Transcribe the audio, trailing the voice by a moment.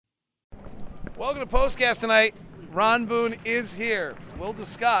Welcome to Postcast tonight. Ron Boone is here. We'll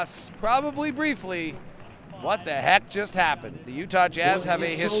discuss, probably briefly, what the heck just happened. The Utah Jazz have a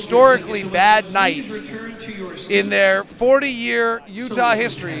historically bad night in their 40-year Utah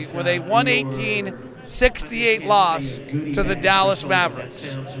history with a 118-68 loss to the Dallas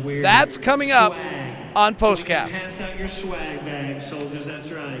Mavericks. That's coming up on Postcast. Pass out your swag bag, soldiers,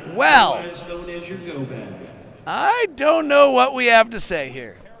 that's right. Well, Otherwise known as your go bag. I don't know what we have to say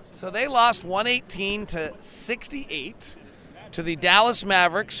here. So they lost 118-68 to the Dallas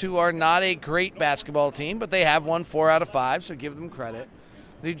Mavericks, who are not a great basketball team, but they have won 4 out of 5, so give them credit.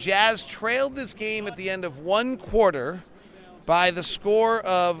 The Jazz trailed this game at the end of one quarter by the score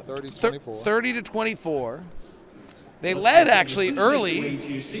of 30-24. They led actually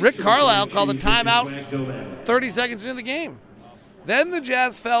early. Rick Carlisle called a timeout 30 seconds into the game. Then the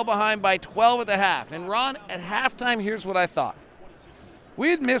Jazz fell behind by 12 at the half. And Ron, at halftime, here's what I thought. We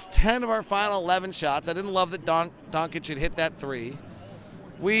had missed 10 of our final 11 shots. I didn't love that Doncic had hit that 3.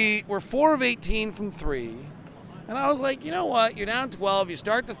 We were 4 of 18 from 3. And I was like, you know what? You're down 12. You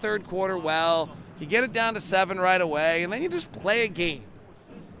start the third quarter well. You get it down to 7 right away. And then you just play a game.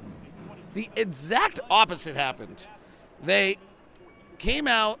 The exact opposite happened. They came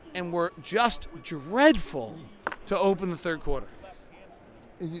out and were just dreadful to open the third quarter.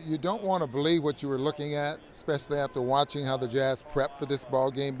 You don't want to believe what you were looking at, especially after watching how the Jazz prepped for this ball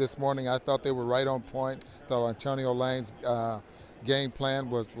game this morning. I thought they were right on point. Thought Antonio Lang's game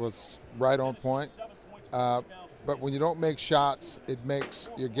plan was right on point. But when you don't make shots, it makes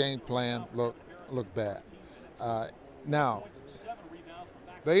your game plan look bad. Now,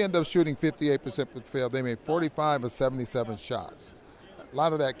 they end up shooting 58% from the field. They made 45 of 77 shots. A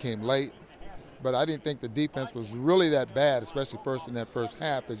lot of that came late. But I didn't think the defense was really that bad, especially in that first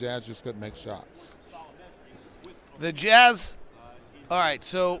half. The Jazz just couldn't make shots. The Jazz, all right,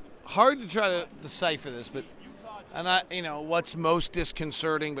 so hard to try to decipher this, what's most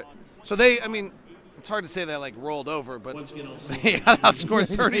disconcerting. But so it's hard to say they rolled over, but they got outscored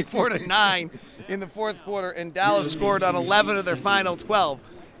 34-9 in the fourth quarter, and Dallas scored on 11 of their final 12.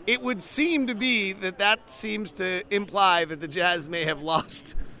 It would seem to be that seems to imply that the Jazz may have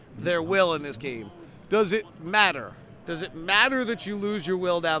lost their will in this game. Does it matter? Does it matter that you lose your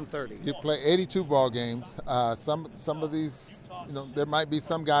will down 30? You play 82 ball games. Some of these, there might be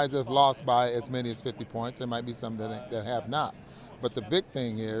some guys that have lost by as many as 50 points. There might be some that have not. But the big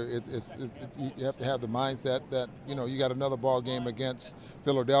thing here is you have to have the mindset that, you got another ball game against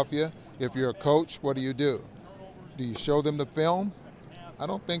Philadelphia. If you're a coach, what do? Do you show them the film? I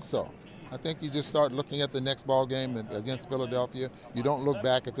don't think so. I think you just start looking at the next ball game against Philadelphia. You don't look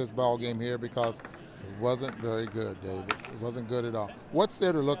back at this ball game here because it wasn't very good, David. It wasn't good at all. What's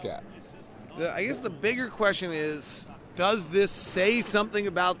there to look at? I guess the bigger question is, does this say something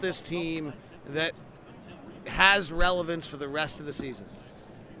about this team that has relevance for the rest of the season?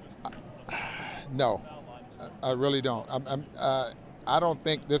 No, I really don't. I don't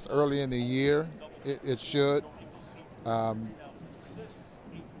think this early in the year it should.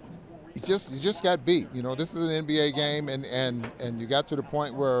 You just got beat. This is an NBA game, and you got to the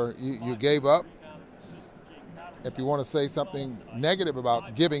point where you gave up. If you want to say something negative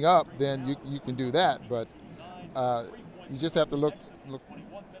about giving up, then you can do that. But you just have to look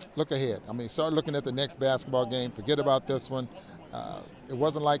ahead. Start looking at the next basketball game. Forget about this one. It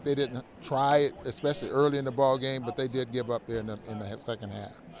wasn't like they didn't try it, especially early in the ball game, but they did give up there in the second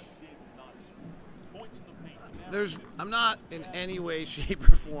half. I'm not in any way, shape,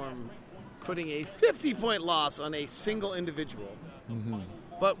 or form putting a 50-point loss on a single individual. Mm-hmm.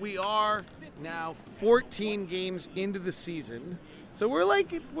 But we are now 14 games into the season. So we're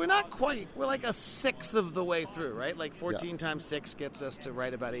not quite. We're like a sixth of the way through, right? 14 times 6 gets us to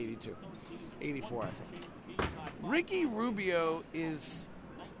right about 82. 84, I think. Ricky Rubio is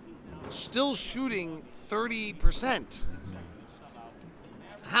still shooting 30%.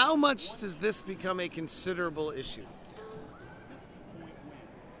 How much does this become a considerable issue?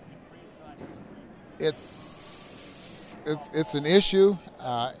 It's an issue,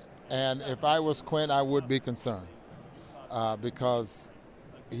 and if I was Quinn, I would be concerned because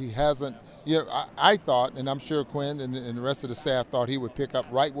he hasn't. I thought, and I'm sure Quinn and the rest of the staff thought he would pick up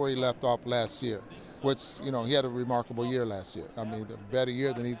right where he left off last year, which he had a remarkable year last year. A better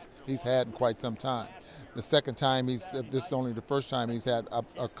year than he's had in quite some time. The second time this is only the first time he's had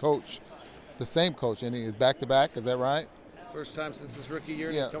a coach, the same coach, and he is back-to-back. Is that right? First time since his rookie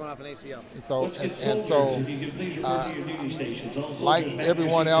year, coming off an ACL. Like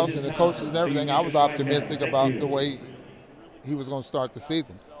everyone else and the coaches and everything, I was optimistic about the way he was going to start the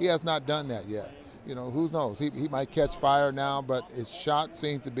season. He has not done that yet. Who knows? He might catch fire now, but his shot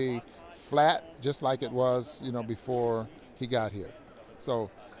seems to be flat, just like it was, before he got here.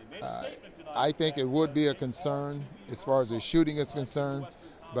 So I think it would be a concern as far as his shooting is concerned,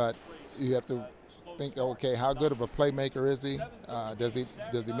 but you have to think, okay, how good of a playmaker is he? Does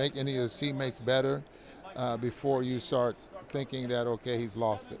he make any of his teammates better before you start thinking that, okay, he's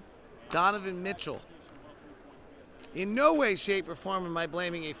lost it? Donovan Mitchell. In no way, shape, or form am I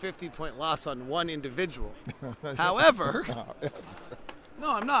blaming a 50-point loss on one individual. However, no,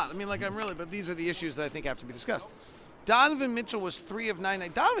 I'm not. I mean, but these are the issues that I think have to be discussed. Donovan Mitchell was 3 of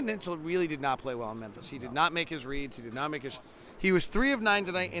 9. Donovan Mitchell really did not play well in Memphis. He did not make his reads. He was 3 of 9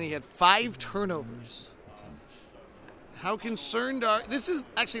 tonight, and he had 5 turnovers. How concerned are... This is...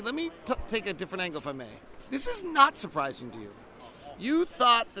 Actually, let me take a different angle, if I may. This is not surprising to you. You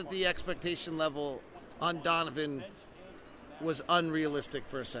thought that the expectation level on Donovan was unrealistic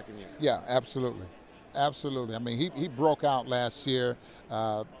for a second year. Yeah, absolutely. Absolutely. I mean, he broke out last year.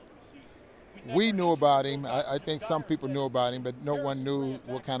 We knew about him. I think some people knew about him, but no one knew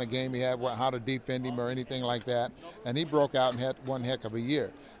what kind of game he had, how to defend him or anything like that. And he broke out and had one heck of a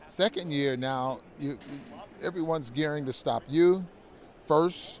year. Second year now, everyone's gearing to stop you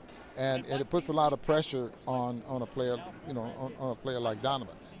first, and it puts a lot of pressure on a player, on a player like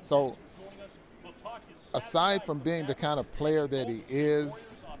Donovan. So aside from being the kind of player that he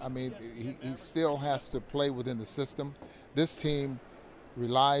is, I mean, he still has to play within the system. This team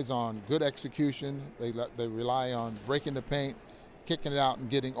relies on good execution. They rely on breaking the paint, kicking it out, and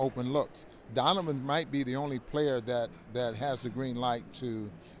getting open looks. Donovan might be the only player that has the green light to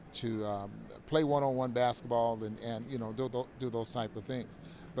play one-on-one basketball and do those type of things.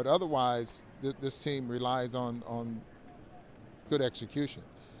 But otherwise, this team relies on good execution.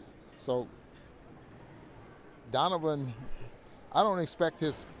 So Donovan, I don't expect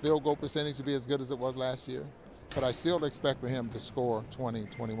his field goal percentage to be as good as it was last year, but I still expect for him to score 20,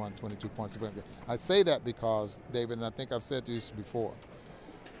 21, 22 points a game. I say that because, David, and I think I've said this before,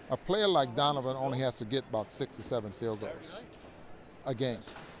 a player like Donovan only has to get about 6 or 7 field goals a game.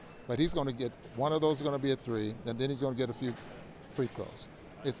 But he's going to get, one of those is going to be a 3, and then he's going to get a few free throws.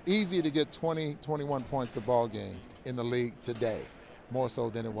 It's easy to get 20, 21 points a ball game in the league today, more so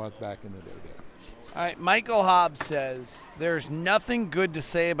than it was back in the day there. All right, Michael Hobbs says, there's nothing good to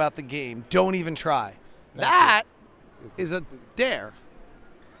say about the game. Don't even try. That is a dare.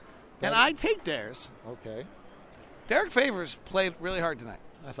 And I take dares. Okay. Derek Favors played really hard tonight,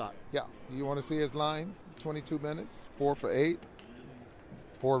 I thought. Yeah. You want to see his line? 22 minutes, 4 for 8,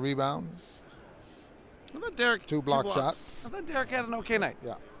 4 rebounds. I thought Derek 2 block shots. I thought Derek had an okay night.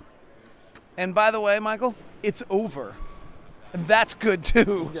 Yeah. And by the way, Michael, it's over. And that's good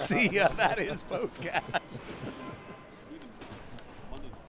too. See ya. That is Postcast.